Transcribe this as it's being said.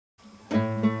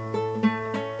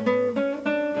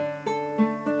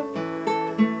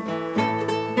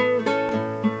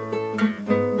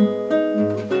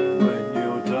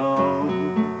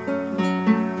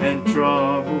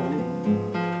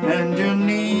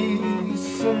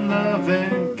love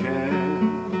and care,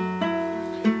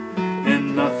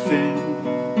 and nothing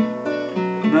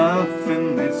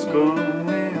is going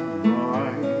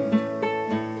right.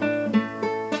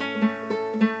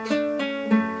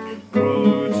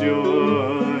 Close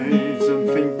your eyes and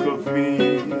think of me,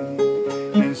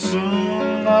 and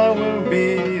soon I will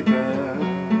be there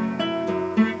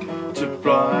to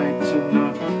brighten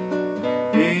up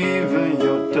even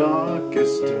your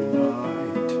darkest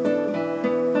night.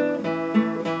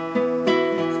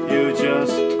 You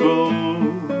just call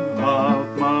out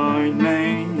my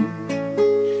name,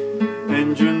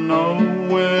 and you know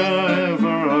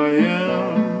wherever I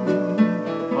am,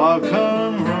 I'll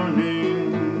come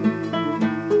running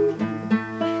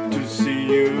to see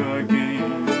you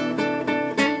again.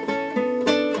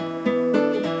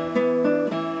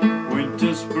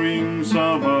 Winter, spring,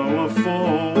 summer or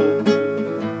fall,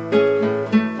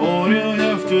 all you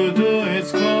have to do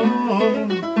is call.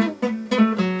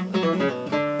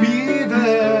 Be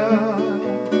there,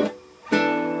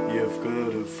 you've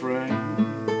got a friend.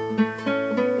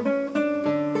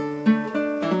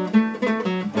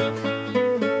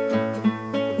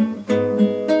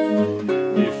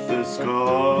 If the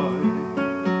sky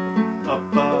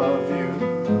above you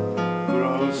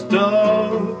grows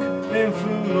dark and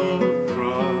full of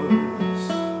clouds,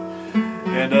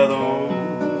 and that old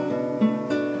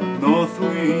north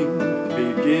wind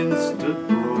begins to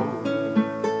blow,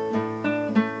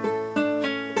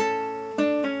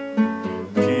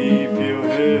 keep your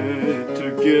head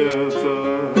together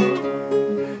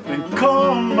and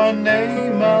call my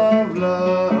name out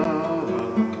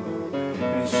loud,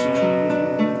 and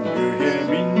soon you hear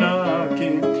me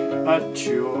knocking at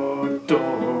your door.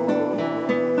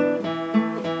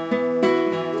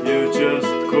 You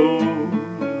just call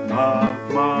out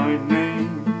my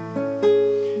name,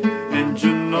 and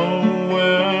you know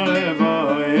wherever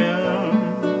I am,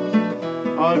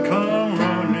 I'll come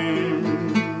running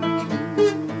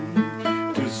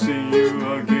to see you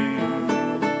again.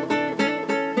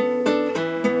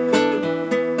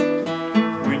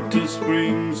 Winter,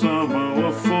 spring, summer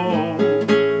or fall,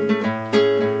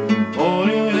 all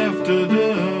you have to do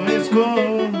is go.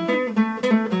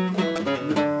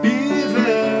 Be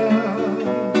there.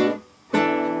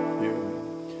 You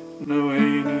know,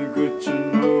 ain't it good to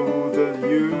know that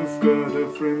you've got a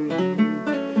friend?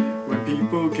 When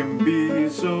people can be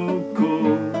so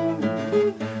cold,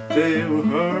 they'll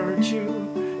hurt you,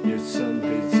 yes, and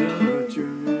desert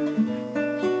you.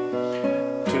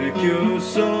 Take your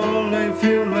soul if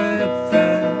you let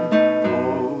them,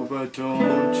 oh, but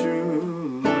don't you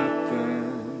let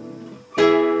them.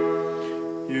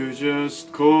 You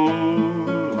just call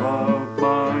out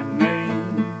my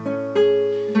name,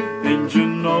 and you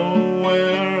know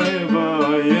wherever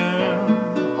I am,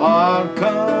 I'll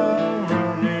come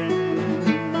running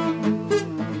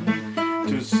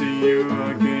to see you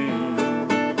again.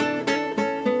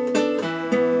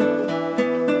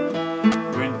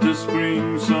 Winter,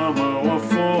 spring, summer or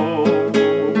fall,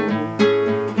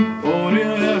 all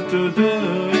you have to do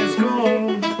is go,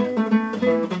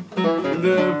 and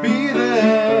they'll be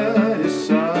there, yes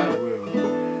I will.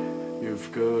 You've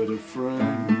got a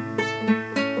friend.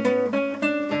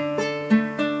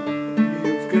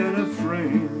 You've got a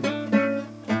friend.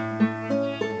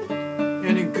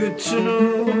 And it's good to know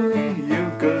you